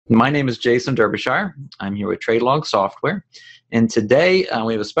My name is Jason Derbyshire. I'm here with TradeLog Software, and today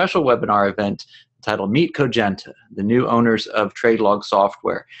we have a special webinar event titled Meet Cogenta, the new owners of TradeLog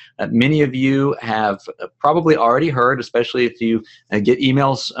Software. Many of you have probably already heard, especially if you get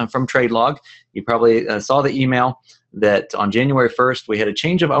emails from TradeLog. You probably saw the email that on January 1st we had a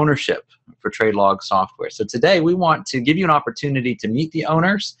change of ownership for TradeLog Software. So today we want to give you an opportunity to meet the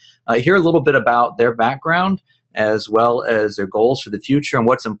owners, hear a little bit about their background, as well as their goals for the future and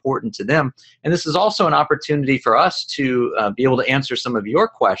what's important to them. And this is also an opportunity for us to be able to answer some of your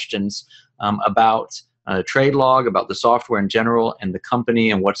questions about TradeLog, about the software in general, and the company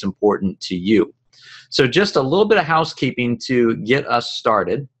and what's important to you. So just a little bit of housekeeping to get us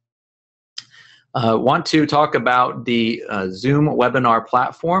started. Want to talk about the Zoom webinar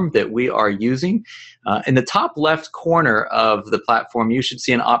platform that we are using. In the top left corner of the platform, you should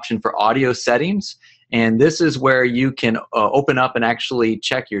see an option for audio settings. And this is where you can open up and actually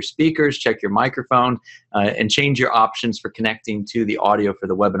check your speakers, check your microphone, and change your options for connecting to the audio for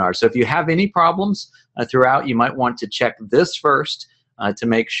the webinar. So if you have any problems throughout, you might want to check this first to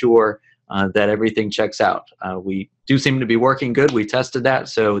make sure that everything checks out. We do seem to be working good. We tested that,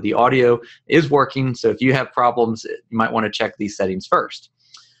 so the audio is working. So if you have problems, you might want to check these settings first.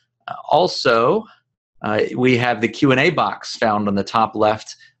 Also, we have the Q&A box found on the top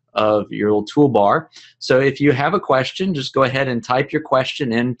left of your little toolbar. So if you have a question, just go ahead and type your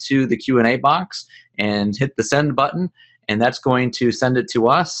question into the Q&A box and hit the send button, and that's going to send it to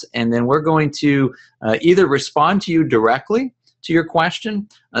us. And then we're going to either respond to you directly to your question.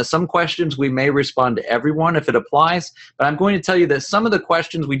 Some questions we may respond to everyone if it applies, but I'm going to tell you that some of the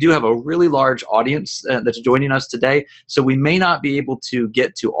questions, we do have a really large audience that's joining us today, so we may not be able to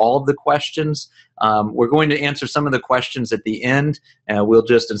get to all of the questions. We're going to answer some of the questions at the end. We'll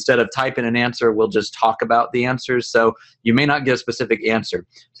just, instead of typing an answer, we'll just talk about the answers, so you may not get a specific answer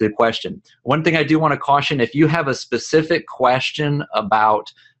to the question. One thing I do want to caution, if you have a specific question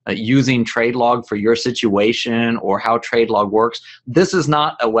about using TradeLog for your situation or how TradeLog works, this is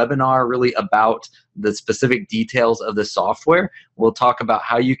not a webinar really about the specific details of the software. We'll talk about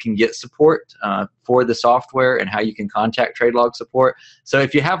how you can get support for the software and how you can contact TradeLog support. So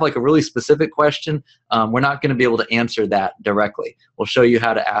if you have like a really specific question, we're not going to be able to answer that directly. We'll show you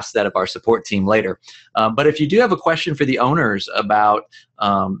how to ask that of our support team later. But if you do have a question for the owners about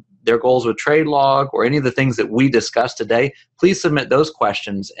their goals with TradeLog or any of the things that we discussed today, please submit those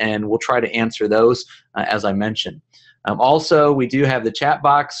questions and we'll try to answer those as I mentioned. Also, we do have the chat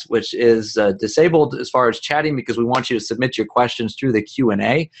box, which is disabled as far as chatting because we want you to submit your questions through the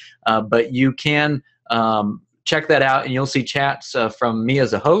Q&A, but you can check that out and you'll see chats from me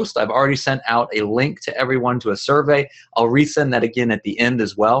as a host. I've already sent out a link to everyone to a survey. I'll resend that again at the end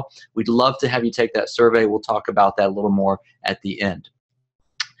as well. We'd love to have you take that survey. We'll talk about that a little more at the end.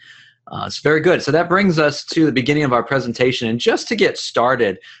 It's very good. So that brings us to the beginning of our presentation. And just to get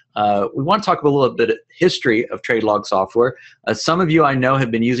started, we want to talk a little bit of history of TradeLog software. Some of you I know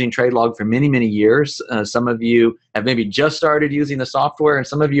have been using TradeLog for many, many years. Some of you have maybe just started using the software, and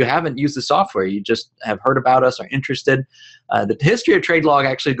some of you haven't used the software. You just have heard about us, are interested. The history of TradeLog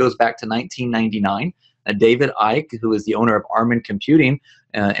actually goes back to 1999. David Icke, who is the owner of Cogenta Computing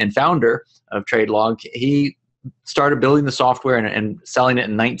and founder of TradeLog, he started building the software and selling it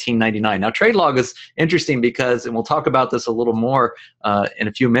in 1999. Now, TradeLog is interesting because, and we'll talk about this a little more in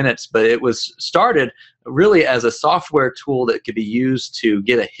a few minutes, but it was started really as a software tool that could be used to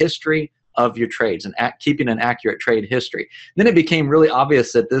get a history of your trades and keeping an accurate trade history. Then it became really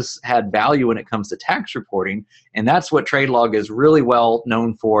obvious that this had value when it comes to tax reporting, and that's what TradeLog is really well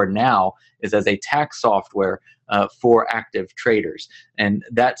known for now, is as a tax software for active traders. And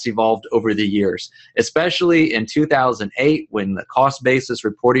that's evolved over the years, especially in 2008 when the cost basis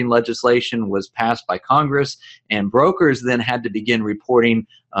reporting legislation was passed by Congress, and brokers then had to begin reporting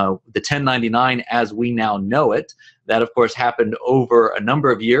the 1099 as we now know it. That, of course, happened over a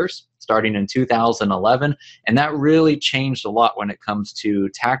number of years, starting in 2011, and that really changed a lot when it comes to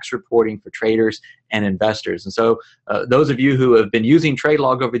tax reporting for traders and investors. And so those of you who have been using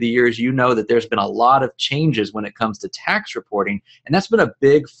TradeLog over the years, you know that there's been a lot of changes when it comes to tax reporting, and that's been a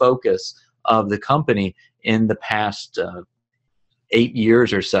big focus of the company in the past 8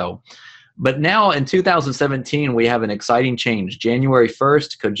 years or so. But now in 2017, we have an exciting change. January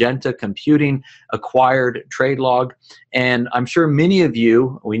 1st, Cogenta Computing acquired TradeLog. And I'm sure many of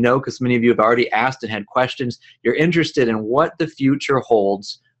you, we know because many of you have already asked and had questions, you're interested in what the future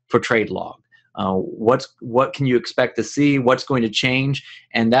holds for TradeLog. What can you expect to see? What's going to change?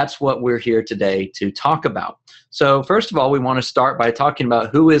 And that's what we're here today to talk about. So first of all, we want to start by talking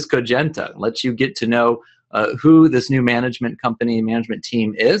about who is Cogenta. Let you get to know who this new management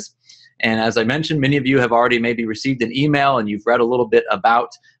team is. And as I mentioned, many of you have already maybe received an email and you've read a little bit about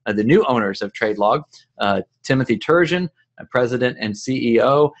the new owners of TradeLog, Timothy Turgeon, President and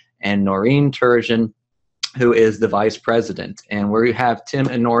CEO, and Noreen Turgeon, who is the Vice President. And we have Tim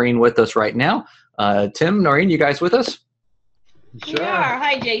and Noreen with us right now. Tim, Noreen, you guys with us? Sure. We are.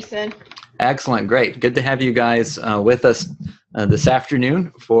 Hi, Jason. Excellent. Great. Good to have you guys with us this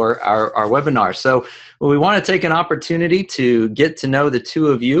afternoon for our webinar. So we want to take an opportunity to get to know the two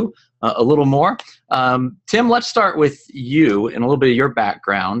of you a little more. Tim, let's start with you and a little bit of your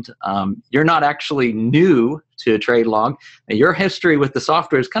background. You're not actually new to TradeLog. Your history with the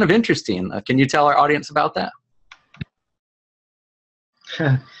software is kind of interesting. Can you tell our audience about that?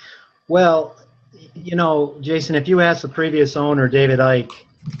 Well, you know, Jason, if you ask the previous owner, David Ike,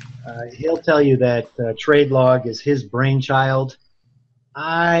 he'll tell you that TradeLog is his brainchild.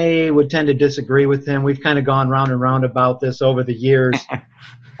 I would tend to disagree with him. We've kind of gone round and round about this over the years.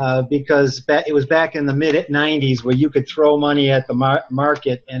 Because it was back in the mid-90s where you could throw money at the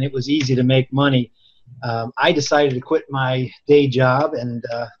market and it was easy to make money. I decided to quit my day job and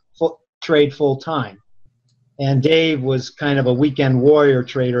trade full-time. And Dave was kind of a weekend warrior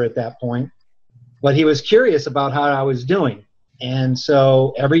trader at that point. But he was curious about how I was doing. And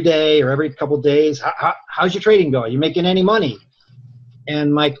so every day or every couple of days, how's your trading going? Are you making any money?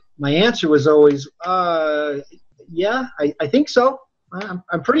 And my answer was always, yeah, I think so.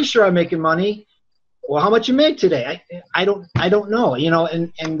 I'm pretty sure I'm making money. Well, how much you made today? I don't know. You know,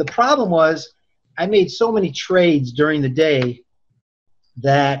 and the problem was I made so many trades during the day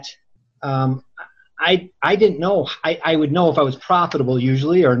that I didn't know. I would know if I was profitable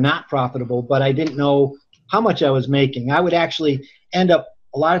usually or not profitable, but I didn't know how much I was making. I would actually end up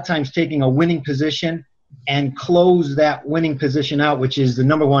a lot of times taking a winning position and close that winning position out, which is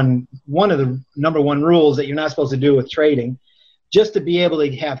one of the number one rules that you're not supposed to do with trading, just to be able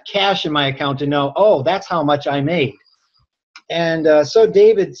to have cash in my account to know, oh, that's how much I made. And so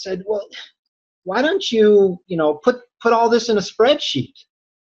David said, well, why don't you, put all this in a spreadsheet?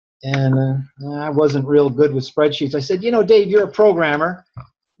 And I wasn't real good with spreadsheets. I said, Dave, you're a programmer.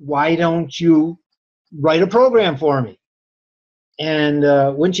 Why don't you write a program for me? And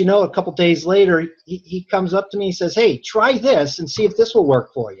wouldn't you know, a couple days later, he comes up to me and says, hey, try this and see if this will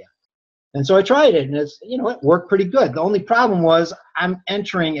work for you. And so I tried it, and it worked pretty good. The only problem was I'm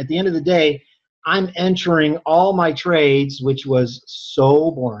entering, at the end of the day, I'm entering all my trades, which was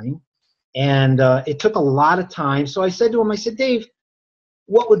so boring. And it took a lot of time. So I said to him, Dave,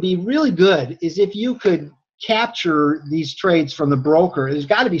 what would be really good is if you could capture these trades from the broker. There's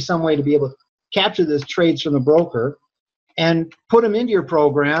got to be some way to be able to capture these trades from the broker and put them into your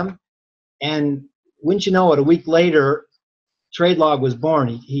program. And wouldn't you know it, a week later, TradeLog was born.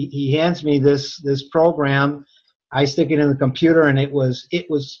 He hands me this program. I stick it in the computer, and it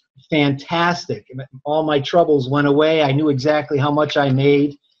was fantastic. All my troubles went away. I knew exactly how much I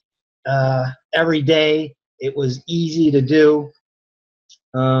made every day. It was easy to do.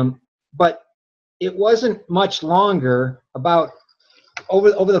 But it wasn't much longer. About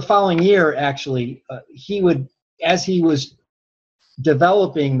over the following year, actually, as he was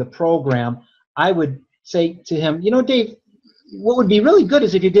developing the program, I would say to him, Dave, what would be really good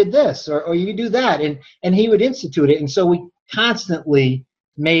is if you did this or you do that, and he would institute it. And so we constantly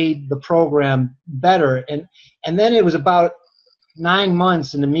made the program better. And then it was about 9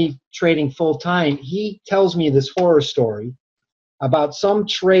 months into me trading full time, he tells me this horror story about some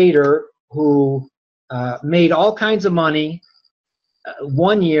trader who made all kinds of money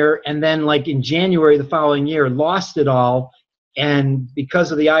one year, and then like in January the following year lost it all. And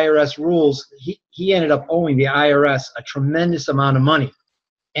because of the IRS rules, he ended up owing the IRS a tremendous amount of money,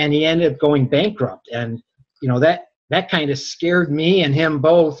 and he ended up going bankrupt. And that kind of scared me and him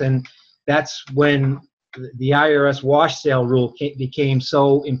both. And that's when the IRS wash sale rule became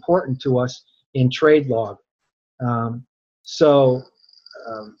so important to us in TradeLog.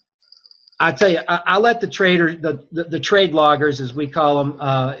 I'll tell you, I'll let the trader, the trade loggers, as we call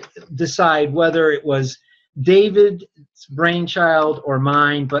them, decide whether it was David's brainchild or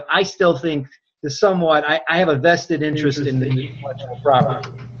mine, but I still think I have a vested interest in the intellectual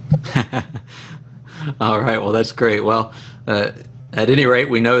property. All right, well, that's great. Well, at any rate,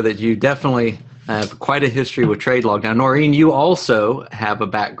 we know that you definitely have quite a history with TradeLog. Now, Noreen, you also have a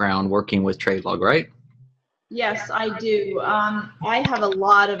background working with TradeLog, right? Yes, I do. I have a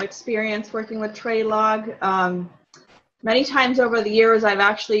lot of experience working with TradeLog. Many times over the years, I've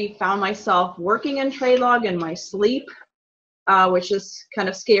actually found myself working in TradeLog in my sleep, which is kind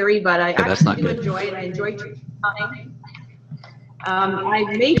of scary, but I actually do enjoy it. I enjoy accounting. I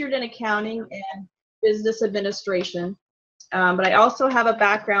majored in accounting, and business administration, but I also have a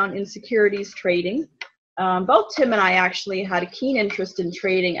background in securities trading. Both Tim and I actually had a keen interest in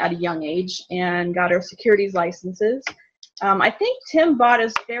trading at a young age and got our securities licenses. I think Tim bought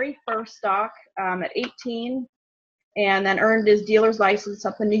his very first stock at 18 and then earned his dealer's license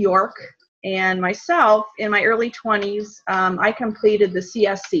up in New York. And myself, in my early 20s, I completed the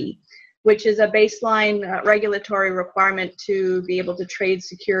CSC, which is a baseline regulatory requirement to be able to trade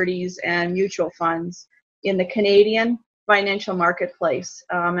securities and mutual funds in the Canadian financial marketplace.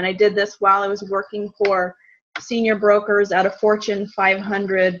 And I did this while I was working for senior brokers at a Fortune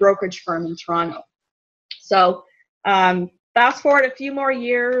 500 brokerage firm in Toronto. So fast forward a few more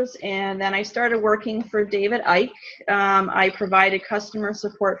years, and then I started working for David Icke. I provided customer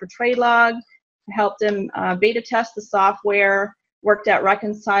support for TradeLog, helped him beta test the software, worked at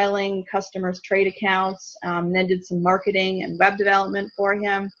reconciling customers' trade accounts, then did some marketing and web development for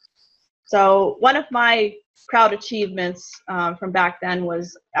him. So one of my proud achievements from back then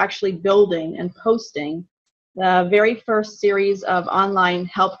was actually building and posting the very first series of online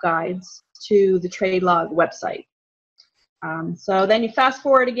help guides to the TradeLog website. So then you fast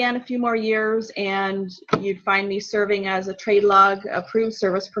forward again a few more years, and you'd find me serving as a TradeLog approved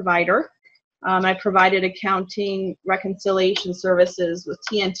service provider. I provided accounting reconciliation services with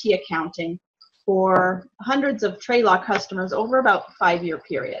TNT Accounting for hundreds of TradeLog customers over about a 5-year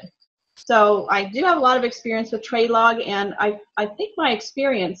period. So I do have a lot of experience with TradeLog, and I think my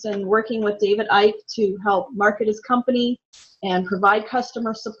experience in working with David Icke to help market his company and provide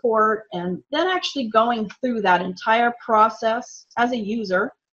customer support, and then actually going through that entire process as a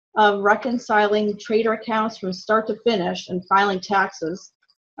user of reconciling trader accounts from start to finish and filing taxes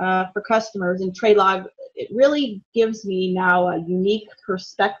for customers in TradeLog, it really gives me now a unique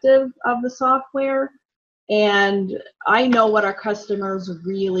perspective of the software. And I know what our customers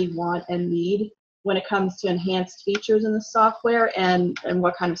really want and need when it comes to enhanced features in the software and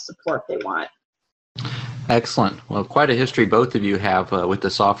what kind of support they want. Excellent. Well, quite a history both of you have with the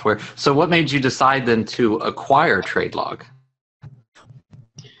software. So what made you decide then to acquire TradeLog?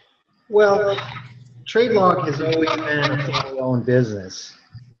 Well, TradeLog has always been a family-owned business.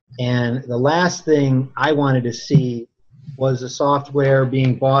 And the last thing I wanted to see was a software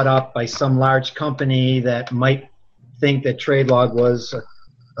being bought up by some large company that might think that TradeLog was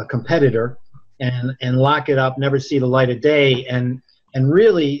a competitor and lock it up, never see the light of day. And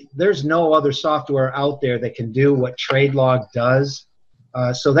really, there's no other software out there that can do what TradeLog does.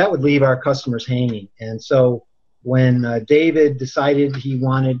 So that would leave our customers hanging. And so when David decided he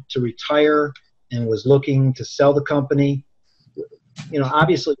wanted to retire and was looking to sell the company, you know,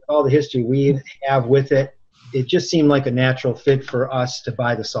 obviously all the history we have with it, it just seemed like a natural fit for us to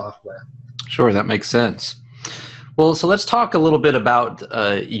buy the software. Sure, that makes sense. Well, so let's talk a little bit about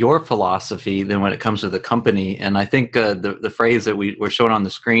your philosophy then when it comes to the company. And I think the phrase that we're showing on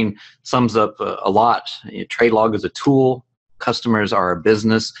the screen sums up a lot. TradeLog is a tool. Customers are a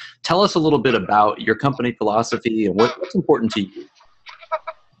business. Tell us a little bit about your company philosophy and what's important to you.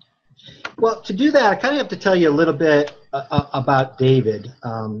 Well, to do that, I kind of have to tell you a little bit about David,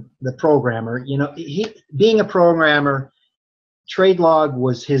 the programmer. You know, being a programmer, TradeLog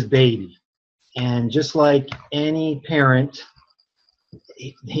was his baby. And just like any parent,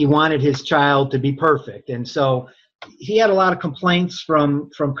 he wanted his child to be perfect. And so he had a lot of complaints from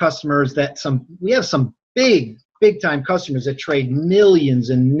customers that we have some big time customers that trade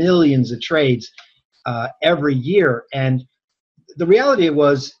millions and millions of trades every year. And the reality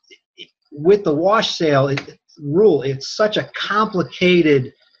was, with the wash sale rule, it's such a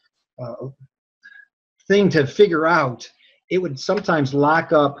complicated thing to figure out. It would sometimes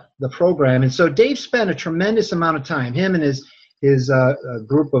lock up the program. And so Dave spent a tremendous amount of time, him and his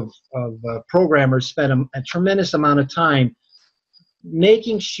group of programmers spent a tremendous amount of time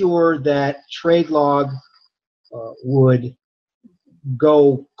making sure that TradeLog would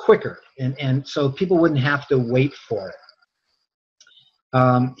go quicker, and so people wouldn't have to wait for it.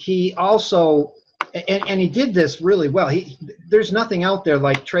 He also, and he did this really well. There's nothing out there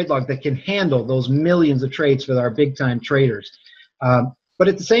like TradeLog that can handle those millions of trades for our big-time traders. But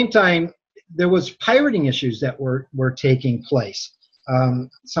at the same time, there was pirating issues that were taking place.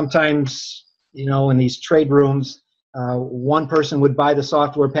 Sometimes, you know, in these trade rooms, one person would buy the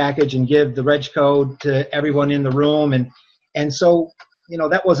software package and give the reg code to everyone in the room, and so, you know,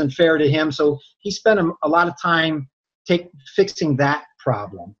 that wasn't fair to him. So he spent a lot of time fixing that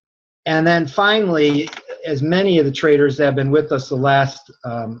problem. And then finally, as many of the traders that have been with us the last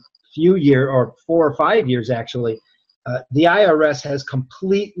few years, or 4 or 5 years actually, the IRS has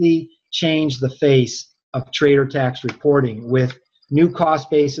completely changed the face of trader tax reporting with new cost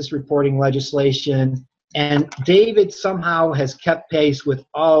basis reporting legislation. And David somehow has kept pace with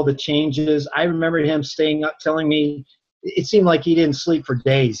all the changes. I remember him staying up telling me it seemed like he didn't sleep for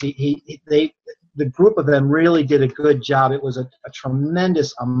days. The group of them really did a good job. It was a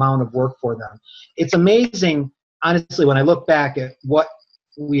tremendous amount of work for them. It's amazing, honestly, when I look back at what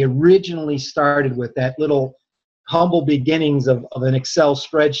we originally started with, that little humble beginnings of an Excel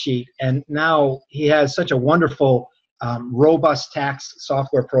spreadsheet, and now he has such a wonderful robust tax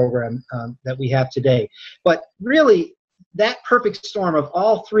software program that we have today. But really, that perfect storm of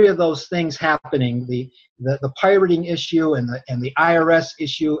all three of those things happening, the pirating issue and the IRS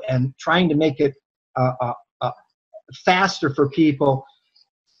issue, and trying to make it faster for people,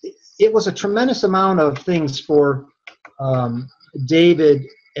 it was a tremendous amount of things for David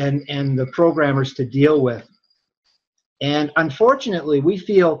and the programmers to deal with. And unfortunately, we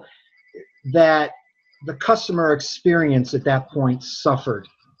feel that the customer experience at that point suffered.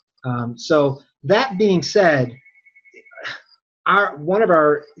 So that being said,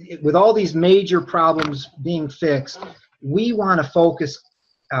 with all these major problems being fixed, we want to focus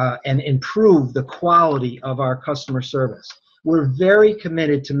and improve the quality of our customer service. We're very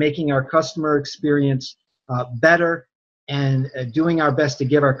committed to making our customer experience better and doing our best to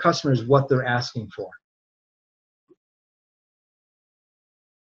give our customers what they're asking for.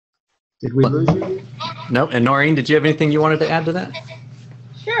 Did we lose you? No. And Noreen, did you have anything you wanted to add to that?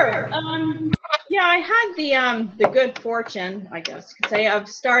 Sure. Yeah, I had the good fortune, I guess you could say, of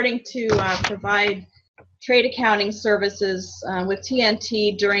starting to provide trade accounting services with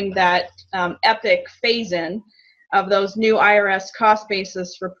TNT during that epic phase-in of those new IRS cost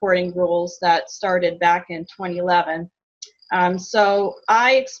basis reporting rules that started back in 2011. So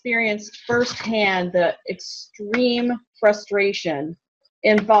I experienced firsthand the extreme frustration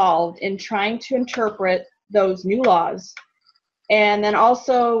involved in trying to interpret those new laws, and then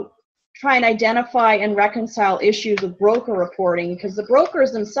also try and identify and reconcile issues with broker reporting, because the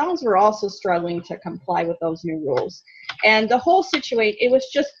brokers themselves were also struggling to comply with those new rules. And the whole situation, it was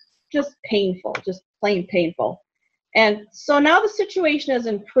just painful, just plain painful. And so now the situation has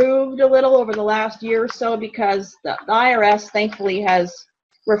improved a little over the last year or so, because the IRS thankfully has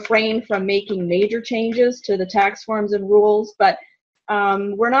refrained from making major changes to the tax forms and rules, but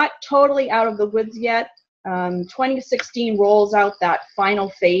we're not totally out of the woods yet. 2016 rolls out that final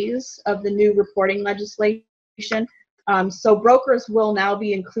phase of the new reporting legislation. So brokers will now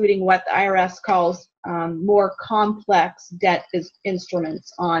be including what the IRS calls more complex debt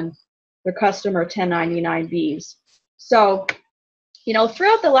instruments on the customer 1099-Bs. So, you know,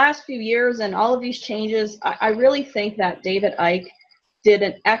 throughout the last few years and all of these changes, I really think that David Ike did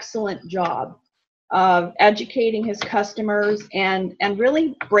an excellent job of educating his customers and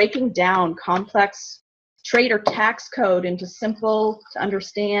really breaking down complex trade or tax code into simple to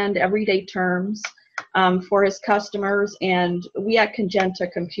understand everyday terms for his customers. And we at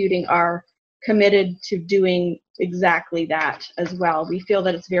Cogenta Computing are committed to doing exactly that as well. We feel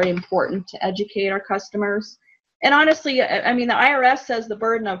that it's very important to educate our customers. And honestly, I mean, the IRS says the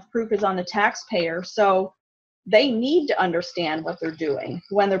burden of proof is on the taxpayer, so they need to understand what they're doing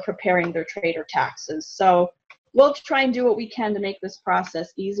when they're preparing their trade or taxes. So we'll try and do what we can to make this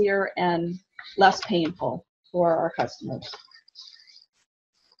process easier and less painful for our customers.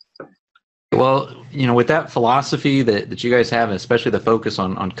 Well, you know, with that philosophy that you guys have, especially the focus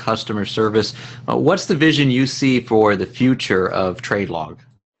on customer service, what's the vision you see for the future of TradeLog?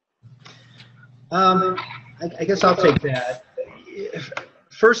 I guess I'll take that.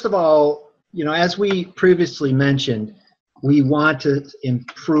 First of all, you know, as we previously mentioned, we want to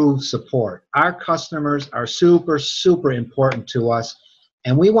improve support. Our customers are super, super important to us,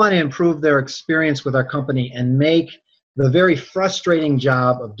 and we want to improve their experience with our company and make the very frustrating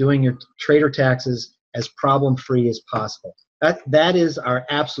job of doing your trade or taxes as problem-free as possible. That is our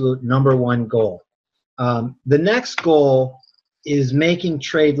absolute #1 goal. The next goal is making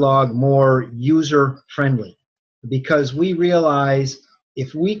TradeLog more user-friendly, because we realize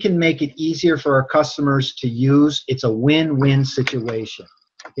if we can make it easier for our customers to use, it's a win-win situation.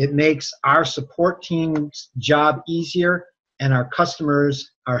 It makes our support team's job easier, and our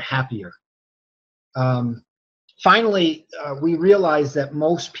customers are happier. Finally, we realize that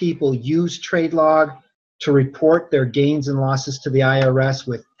most people use TradeLog to report their gains and losses to the IRS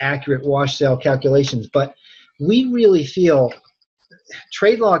with accurate wash sale calculations, but we really feel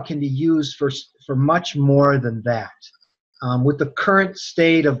TradeLog can be used for much more than that. With the current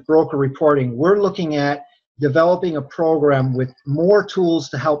state of broker reporting, we're looking at developing a program with more tools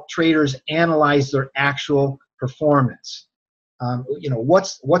to help traders analyze their actual performance. You know,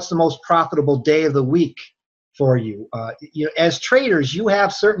 what's the most profitable day of the week for you. As traders, you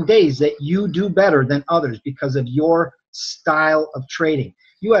have certain days that you do better than others because of your style of trading.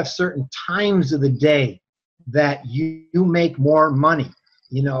 You have certain times of the day that you make more money.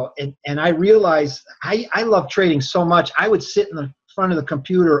 And I realized I love trading so much. I would sit in the front of the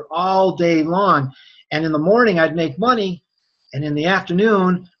computer all day long, and in the morning I'd make money, and in the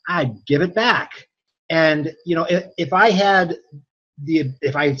afternoon I'd give it back. And if I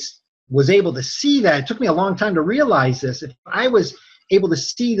was able to see that, it took me a long time to realize this. If I was able to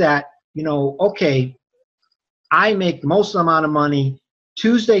see that, okay, I make the most amount of money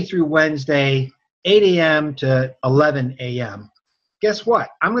Tuesday through Wednesday, 8 a.m. to 11 a.m. Guess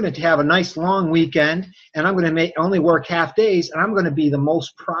what? I'm going to have a nice long weekend, and I'm going to only work half days, and I'm going to be the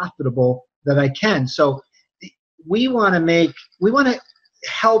most profitable that I can. So we want to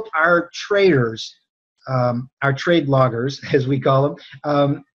help our traders, our trade loggers, as we call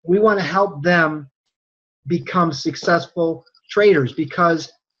them. We want to help them become successful traders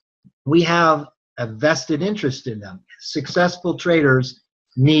because we have a vested interest in them. Successful traders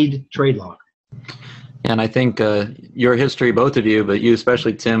need TradeLog. And I think your history, both of you, but you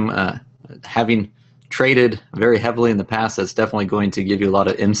especially, Tim, having traded very heavily in the past, that's definitely going to give you a lot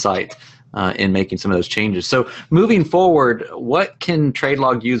of insight in making some of those changes. So moving forward, what can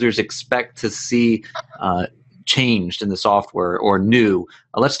TradeLog users expect to see changed in the software or new?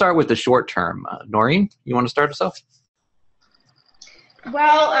 Let's start with the short term. Noreen, you want to start us off?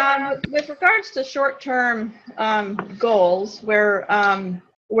 Well, with regards to short-term goals, we're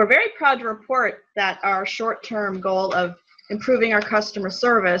very proud to report that our short-term goal of improving our customer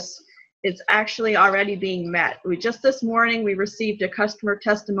service is actually already being met. Just this morning, we received a customer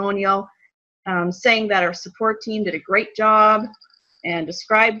testimonial saying that our support team did a great job and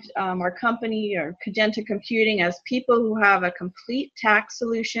described our company, or Cogenta Computing, as people who have a complete tax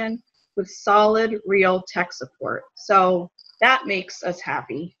solution with solid, real tech support. So that makes us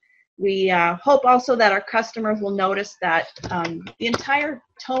happy. We hope also that our customers will notice that the entire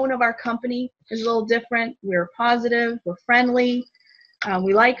tone of our company is a little different. We're positive, we're friendly,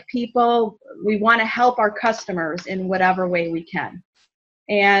 we like people, we want to help our customers in whatever way we can.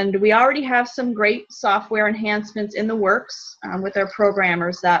 And we already have some great software enhancements in the works with our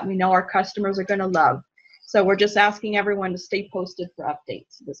programmers that we know our customers are going to love. So we're just asking everyone to stay posted for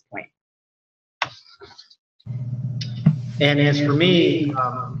updates at this point. And as for me,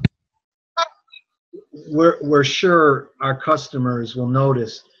 we're sure our customers will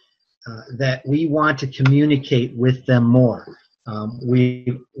notice that we want to communicate with them more.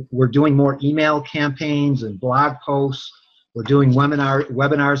 We're doing more email campaigns and blog posts. We're doing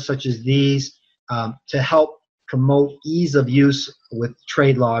webinars such as these to help promote ease of use with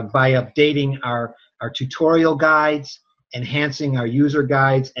TradeLog by updating our tutorial guides, enhancing our user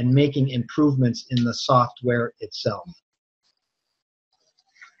guides, and making improvements in the software itself.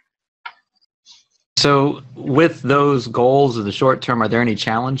 So with those goals of the short term, are there any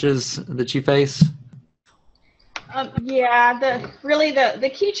challenges that you face? Yeah, the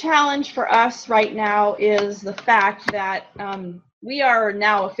key challenge for us right now is the fact that we are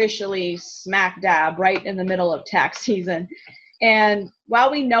now officially smack dab right in the middle of tax season. And while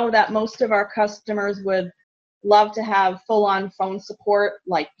we know that most of our customers would love to have full-on phone support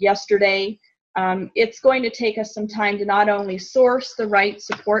like yesterday, it's going to take us some time to not only source the right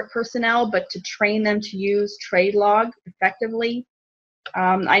support personnel, but to train them to use TradeLog effectively.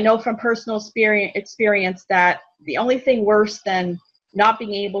 I know from personal experience that the only thing worse than not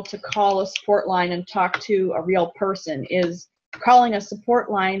being able to call a support line and talk to a real person is calling a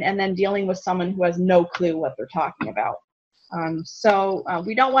support line and then dealing with someone who has no clue what they're talking about. So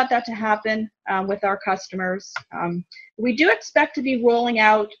we don't want that to happen with our customers. We do expect to be rolling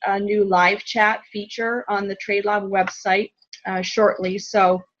out a new live chat feature on the TradeLog website shortly.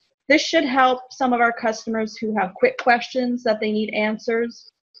 So this should help some of our customers who have quick questions that they need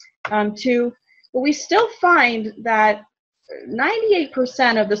answers to. But we still find that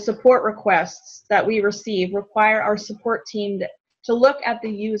 98% of the support requests that we receive require our support team to look at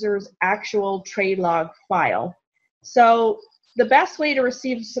the user's actual TradeLog file. So the best way to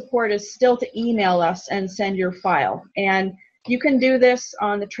receive support is still to email us and send your file. And you can do this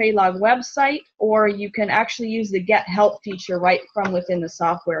on the TradeLog website, or you can actually use the Get Help feature right from within the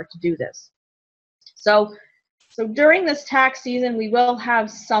software to do this. So during this tax season, we will have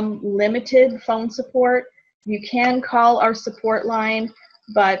some limited phone support. You can call our support line,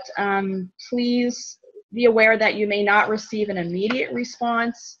 but please be aware that you may not receive an immediate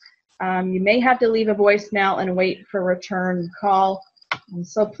response. You may have to leave a voicemail and wait for a return call. And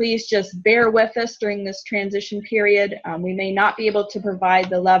so please just bear with us during this transition period. We may not be able to provide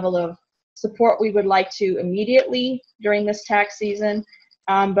the level of support we would like to immediately during this tax season,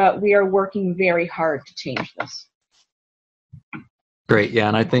 but we are working very hard to change this. Great, yeah,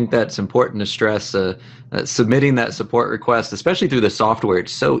 and I think that's important to stress. Submitting that support request, especially through the software,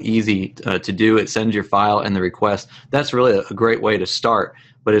 it's so easy to do. It sends your file and the request. That's really a great way to start,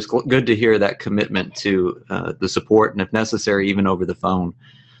 but it's good to hear that commitment to the support, and if necessary, even over the phone.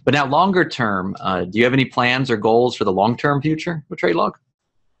 But now, longer term, do you have any plans or goals for the long-term future with TradeLog?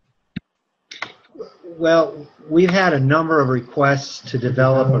 Well, we've had a number of requests to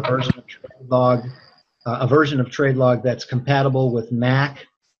develop a version of TradeLog that's compatible with Mac.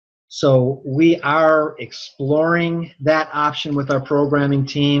 So we are exploring that option with our programming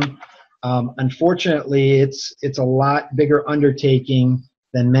team. Unfortunately, it's a lot bigger undertaking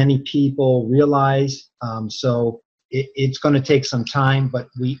than many people realize. So it's going to take some time, but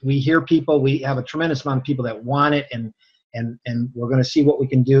we hear people. We have a tremendous amount of people that want it, and we're going to see what we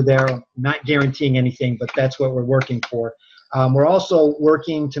can do there. I'm not guaranteeing anything, but that's what we're working for. We're also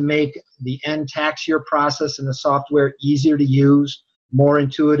working to make the end tax year process in the software easier to use, more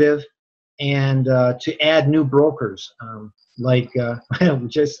intuitive, and to add new brokers, like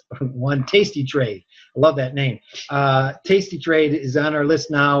just one, Tasty Trade. I love that name. Tasty Trade is on our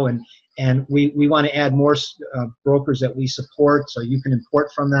list now, and we want to add more brokers that we support, so you can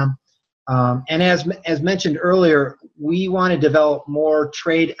import from them. And as mentioned earlier, we want to develop more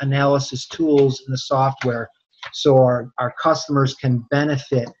trade analysis tools in the software, so our customers can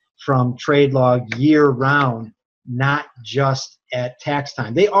benefit from TradeLog year-round, not just at tax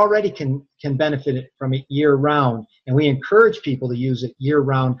time. They already can benefit from it year-round, and we encourage people to use it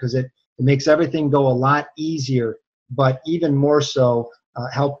year-round because it makes everything go a lot easier, but even more so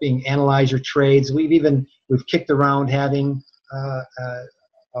helping analyze your trades. We've kicked around having a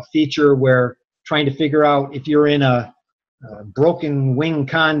feature where trying to figure out if you're in a broken wing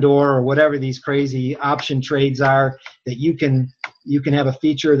condor or whatever these crazy option trades are, that you can have a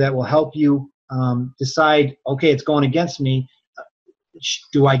feature that will help you decide, okay, it's going against me.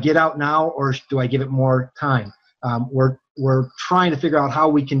 Do I get out now, or do I give it more time? We're trying to figure out how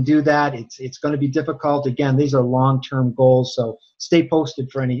we can do that. It's going to be difficult. Again, these are long-term goals, so stay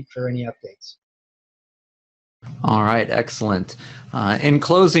posted for any updates. All right, excellent. In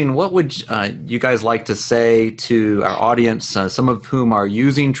closing, what would you guys like to say to our audience, some of whom are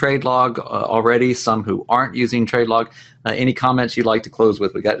using TradeLog already, some who aren't using TradeLog? Any comments you'd like to close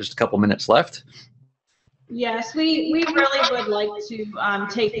with? We got just a couple minutes left. Yes, we really would like to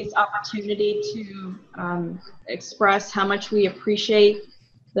take this opportunity to express how much we appreciate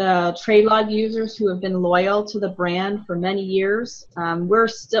the TradeLog users who have been loyal to the brand for many years. We're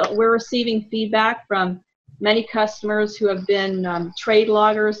receiving feedback from many customers who have been trade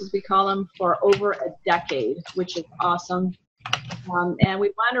loggers, as we call them, for over a decade, which is awesome. And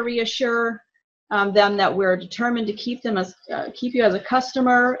we want to reassure them that we're determined to keep you as a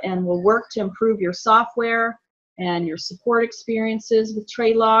customer, and we'll work to improve your software and your support experiences with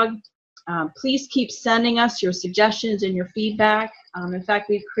TradeLog. Please keep sending us your suggestions and your feedback. In fact,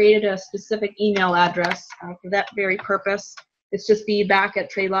 we've created a specific email address for that very purpose. It's just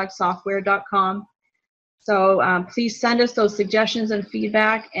feedback@tradelogsoftware.com. So please send us those suggestions and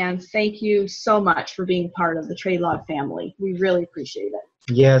feedback, and thank you so much for being part of the TradeLog family. We really appreciate it.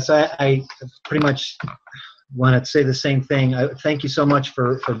 Yes, I pretty much want to say the same thing. Thank you so much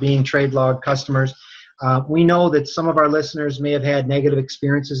for being TradeLog customers. We know that some of our listeners may have had negative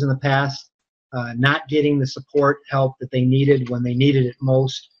experiences in the past, not getting the support help that they needed when they needed it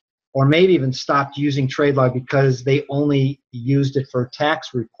most, or maybe even stopped using TradeLog because they only used it for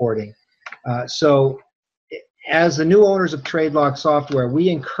tax reporting. So as the new owners of TradeLog Software, we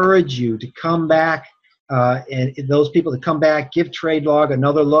encourage you to come back, and those people to come back, give TradeLog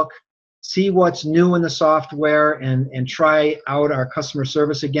another look, see what's new in the software, and try out our customer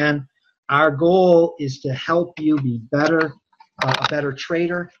service again. Our goal is to help you be a better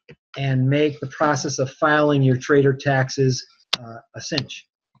trader, and make the process of filing your trader taxes a cinch.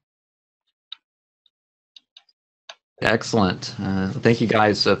 Excellent. Thank you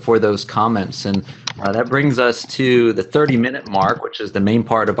guys for those comments. And that brings us to the 30-minute mark, which is the main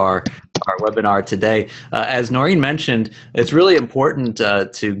part of our webinar today. As Noreen mentioned, it's really important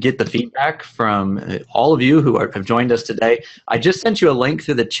to get the feedback from all of you who have joined us today. I just sent you a link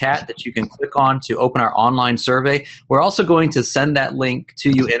through the chat that you can click on to open our online survey. We're also going to send that link to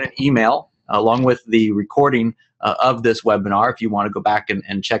you in an email along with the recording of this webinar if you want to go back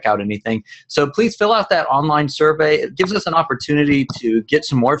and check out anything. So please fill out that online survey. It gives us an opportunity to get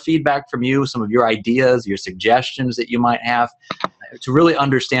some more feedback from you, some of your ideas, your suggestions that you might have, to really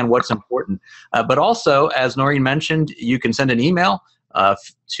understand what's important. But also, as Noreen mentioned, you can send an email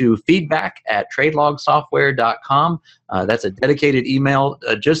to feedback@tradelogsoftware.com. That's a dedicated email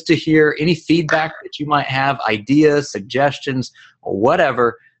just to hear any feedback that you might have, ideas, suggestions, or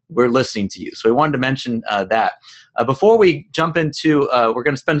whatever. We're listening to you. So we wanted to mention that. Before we jump into, we're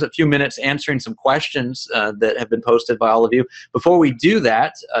going to spend a few minutes answering some questions that have been posted by all of you. Before we do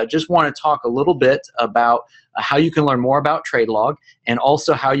that, just want to talk a little bit about how you can learn more about TradeLog and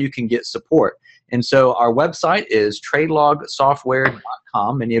also how you can get support. And so our website is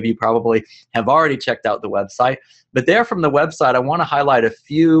TradeLogSoftware.com. Many of you probably have already checked out the website. But there from the website, I want to highlight a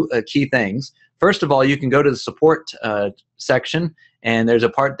few key things. First of all, you can go to the support section, and there's a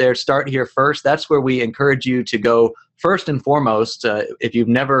part there, Start Here First. That's where we encourage you to go first and foremost if you've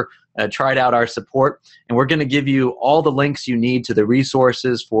never tried out our support. And we're going to give you all the links you need to the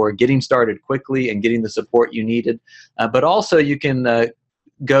resources for getting started quickly and getting the support you needed. But also you can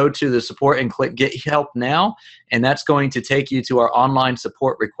go to the support and click Get Help Now, and that's going to take you to our online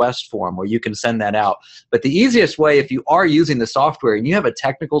support request form where you can send that out. But the easiest way, if you are using the software and you have a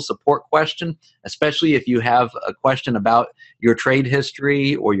technical support question, especially if you have a question about your trade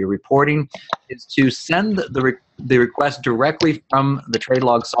history or your reporting, is to send the request directly from the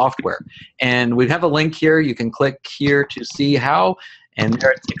TradeLog software. And we have a link here. You can click here to see how, and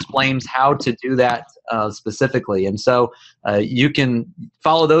there it explains how to do that specifically. And so you can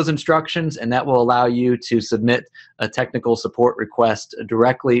follow those instructions, and that will allow you to submit a technical support request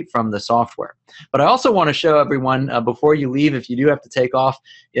directly from the software. But I also want to show everyone, before you leave, if you do have to take off,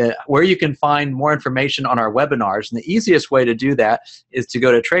 where you can find more information on our webinars. And the easiest way to do that is to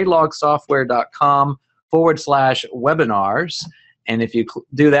go to TradeLogSoftware.com/webinars. And if you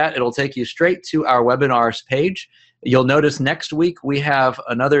do that, it'll take you straight to our webinars page. You'll notice next week we have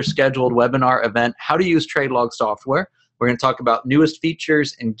another scheduled webinar event, How to Use TradeLog Software. We're going to talk about newest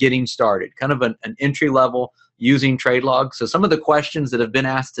features and getting started, kind of an entry level using TradeLog. So some of the questions that have been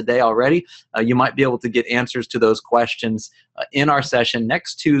asked today already, you might be able to get answers to those questions in our session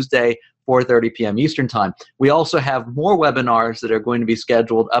next Tuesday, 4:30 p.m. Eastern Time. We also have more webinars that are going to be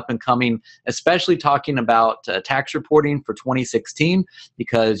scheduled up and coming, especially talking about tax reporting for 2016,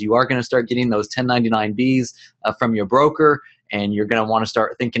 because you are going to start getting those 1099-Bs from your broker, and you're going to want to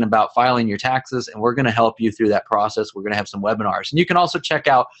start thinking about filing your taxes, and we're going to help you through that process. We're going to have some webinars. And you can also check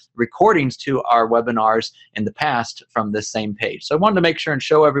out recordings to our webinars in the past from this same page. So I wanted to make sure and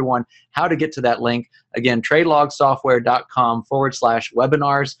show everyone how to get to that link. Again,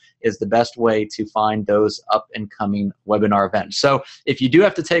 TradeLogSoftware.com/webinars is the best way to find those up-and-coming webinar events. So if you do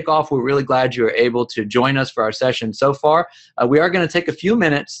have to take off, we're really glad you were able to join us for our session so far. We are going to take a few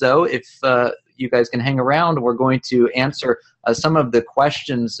minutes, though, if you guys can hang around. We're going to answer some of the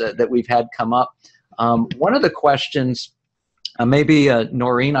questions that we've had come up. One of the questions, maybe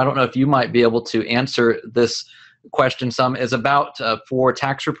Noreen, I don't know if you might be able to answer this question some, is about for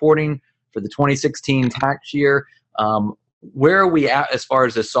tax reporting for the 2016 tax year. Where are we at as far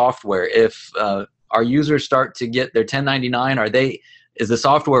as the software? If our users start to get their 1099, is the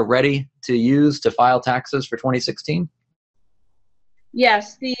software ready to use to file taxes for 2016?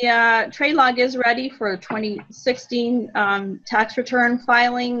 Yes, the TradeLog is ready for 2016 tax return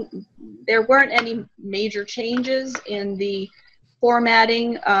filing. There weren't any major changes in the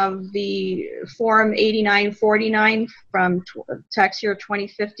formatting of the Form 8949 from tax year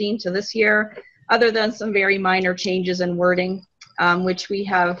 2015 to this year, other than some very minor changes in wording, which we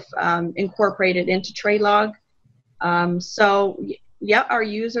have incorporated into TradeLog. So yeah, our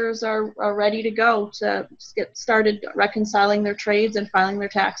users are ready to go to get started reconciling their trades and filing their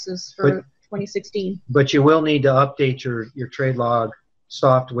taxes for 2016. But you will need to update your TradeLog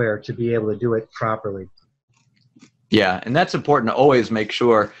software to be able to do it properly. Yeah, and that's important to always make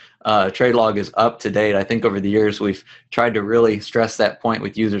sure TradeLog is up to date. I think over the years we've tried to really stress that point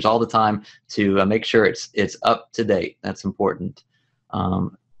with users all the time to make sure it's up to date. That's important.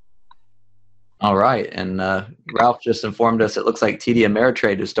 All right, and Ralph just informed us it looks like TD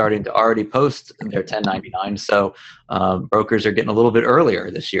Ameritrade is starting to already post their 1099, so brokers are getting a little bit earlier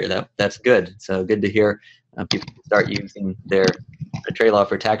this year. That's good. So good to hear people start using their TradeLog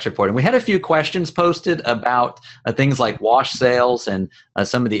for tax reporting. We had a few questions posted about things like wash sales and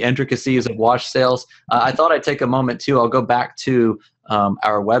some of the intricacies of wash sales. I thought I'd take a moment too. I'll go back to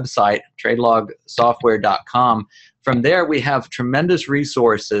our website, TradeLogSoftware.com. From there, we have tremendous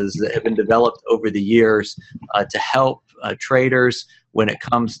resources that have been developed over the years to help traders when it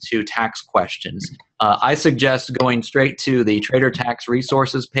comes to tax questions. I suggest going straight to the Trader Tax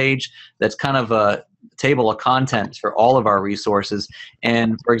Resources page. That's kind of table of contents for all of our resources.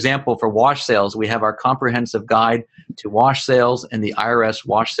 And for example, for wash sales, we have our comprehensive guide to wash sales and the IRS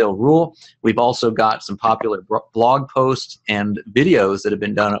wash sale rule. We've also got some popular blog posts and videos that have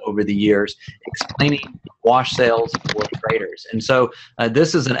been done over the years explaining wash sales for traders. And so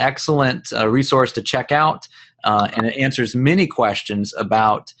this is an excellent resource to check out, and it answers many questions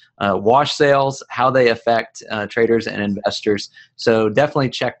about wash sales, how they affect traders and investors. So definitely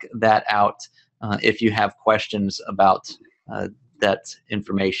check that out if you have questions about that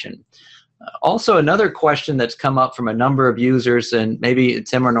information. Also, another question that's come up from a number of users, and maybe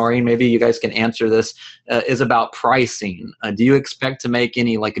Tim or Noreen, maybe you guys can answer this, is about pricing. Do you expect to make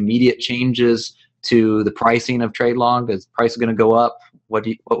any immediate changes to the pricing of TradeLog? Is price going to go up? What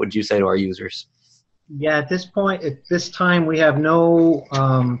would you say to our users? Yeah, at this point, at this time, we have no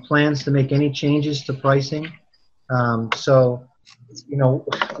plans to make any changes to pricing. So,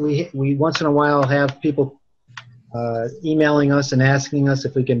 we once in a while have people emailing us and asking us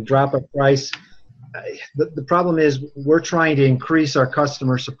if we can drop a price. The problem is we're trying to increase our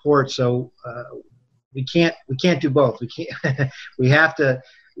customer support, so we can't do both. We can't.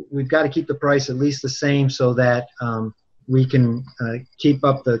 We've got to keep the price at least the same so that we can keep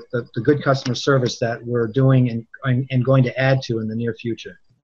up the good customer service that we're doing and going to add to in the near future.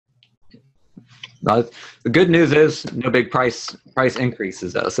 The good news is no big price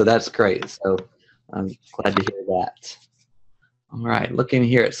increases, though, so that's great. So I'm glad to hear that. All right, looking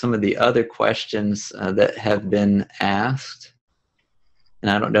here at some of the other questions that have been asked. And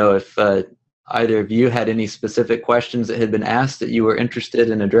I don't know if either of you had any specific questions that had been asked that you were interested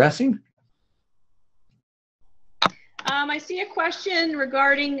in addressing. I see a question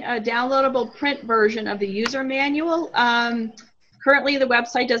regarding a downloadable print version of the user manual. Currently, the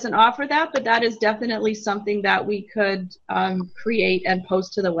website doesn't offer that, but that is definitely something that we could create and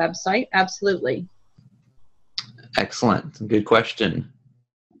post to the website. Absolutely. Excellent. Good question.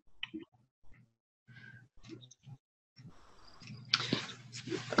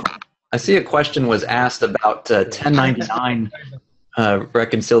 I see a question was asked about 1099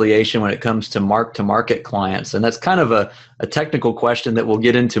 reconciliation when it comes to mark-to-market clients, and that's kind of a technical question that we'll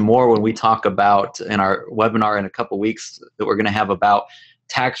get into more when we talk about in our webinar in a couple weeks that we're going to have about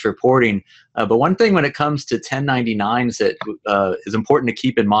tax reporting. But one thing when it comes to 1099s that is important to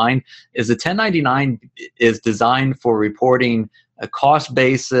keep in mind is the 1099 is designed for reporting a cost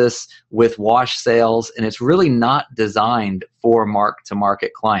basis with wash sales, and it's really not designed for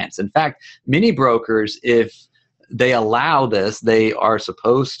mark-to-market clients. In fact, many brokers, if they allow this, they are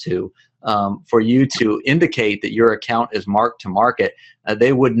supposed to, for you to indicate that your account is marked to market.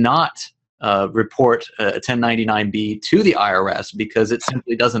 They would not report a 1099-B to the IRS because it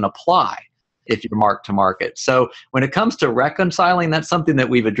simply doesn't apply if you're marked to market. So when it comes to reconciling, that's something that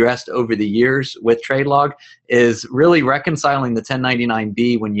we've addressed over the years with TradeLog, is really reconciling the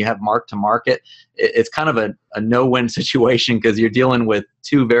 1099-B when you have marked to market. It's kind of a no-win situation because you're dealing with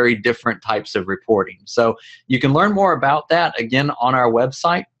two very different types of reporting. So you can learn more about that, again, on our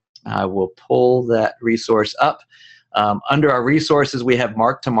website. I will pull that resource up. Under our resources, we have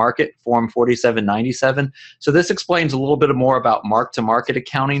mark-to-market, Form 4797. So this explains a little bit more about mark-to-market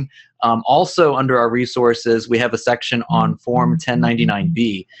accounting. Also, under our resources, we have a section on Form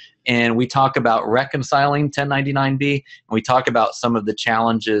 1099-B. And we talk about reconciling 1099-B, and we talk about some of the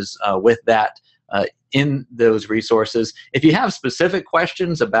challenges with that in those resources. If you have specific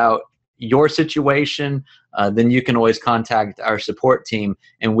questions about your situation, then you can always contact our support team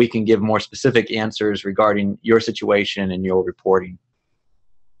and we can give more specific answers regarding your situation and your reporting.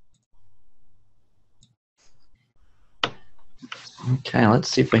 Okay, let's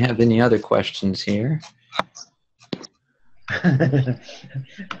see if we have any other questions here.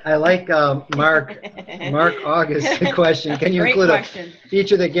 I like Mark August's question. Can you include a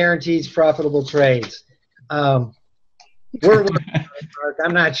feature that guarantees profitable trades? We're working on it, Mark.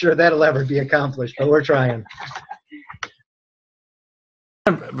 I'm not sure that'll ever be accomplished, but we're trying.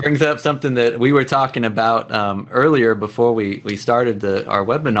 Brings up something that we were talking about earlier before we started our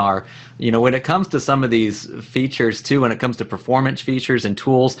webinar. You know, when it comes to some of these features too, when it comes to performance features and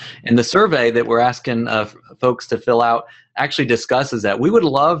tools, and the survey that we're asking folks to fill out actually discusses that. We would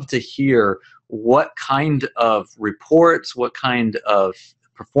love to hear what kind of reports, what kind of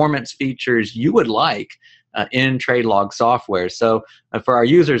performance features you would like in TradeLog software. So for our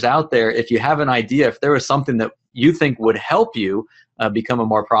users out there, if you have an idea, if there was something that you think would help you become a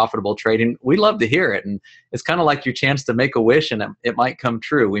more profitable trading, we'd love to hear it. And it's kind of like your chance to make a wish and it might come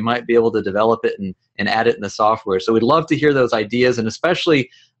true. We might be able to develop it and add it in the software. So we'd love to hear those ideas, and especially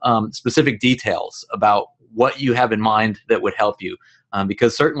specific details about what you have in mind that would help you.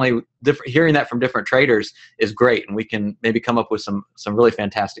 because certainly hearing that from different traders is great, and we can maybe come up with some really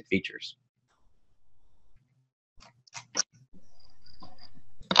fantastic features.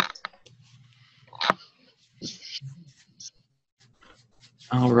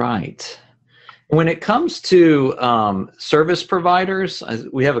 All right. When it comes to service providers,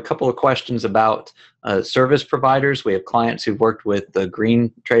 we have a couple of questions about service providers. We have clients who've worked with the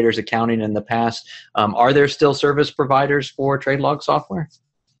Green Traders Accounting in the past. Are there still service providers for TradeLog Software?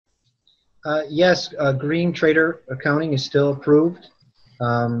 Yes, Green Trader Accounting is still approved,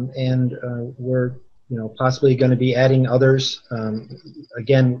 and we're possibly going to be adding others.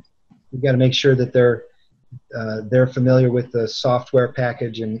 Again, we've got to make sure that they're familiar with the software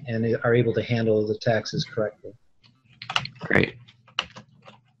package and are able to handle the taxes correctly. Great.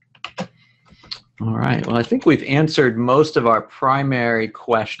 All right. Well, I think we've answered most of our primary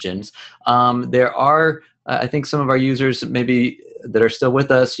questions. There are, I think, some of our users maybe that are still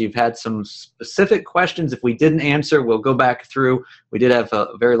with us. You've had some specific questions. If we didn't answer, we'll go back through. We did have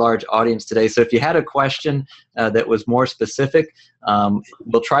a very large audience today. So if you had a question that was more specific,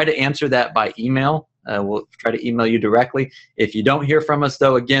 we'll try to answer that by email. We'll try to email you directly. If you don't hear from us,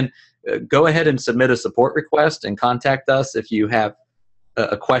 though, again, go ahead and submit a support request and contact us if you have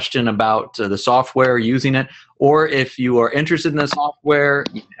a question about the software, using it, or if you are interested in the software,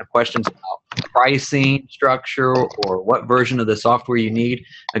 you have questions about pricing structure or what version of the software you need,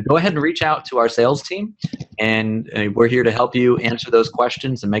 go ahead and reach out to our sales team, and we're here to help you answer those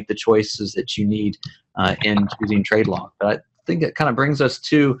questions and make the choices that you need in choosing TradeLog. But I think it kind of brings us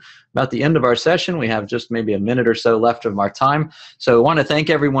to about the end of our session. We have just maybe a minute or so left of our time. So I want to thank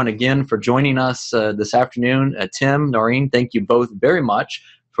everyone again for joining us this afternoon. Tim, Noreen, thank you both very much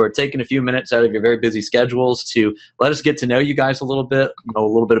for taking a few minutes out of your very busy schedules to let us get to know you guys a little bit, know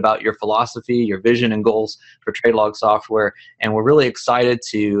a little bit about your philosophy, your vision and goals for TradeLog Software. And we're really excited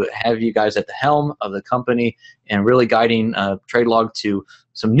to have you guys at the helm of the company and really guiding TradeLog to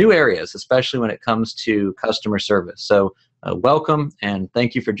some new areas, especially when it comes to customer service. So welcome, and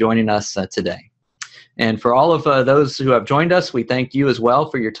thank you for joining us today. And for all of those who have joined us, we thank you as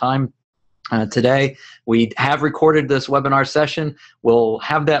well for your time today. We have recorded this webinar session. We'll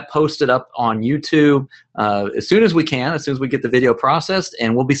have that posted up on YouTube as soon as we can, as soon as we get the video processed,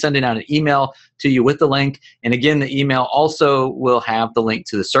 and we'll be sending out an email to you with the link. And again, the email also will have the link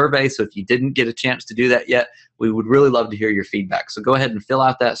to the survey, so if you didn't get a chance to do that yet, we would really love to hear your feedback. So go ahead and fill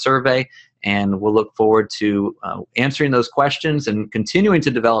out that survey, and we'll look forward to answering those questions and continuing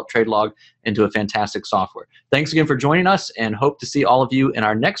to develop TradeLog into a fantastic software. Thanks again for joining us, and hope to see all of you in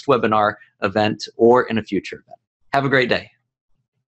our next webinar event or in a future event. Have a great day.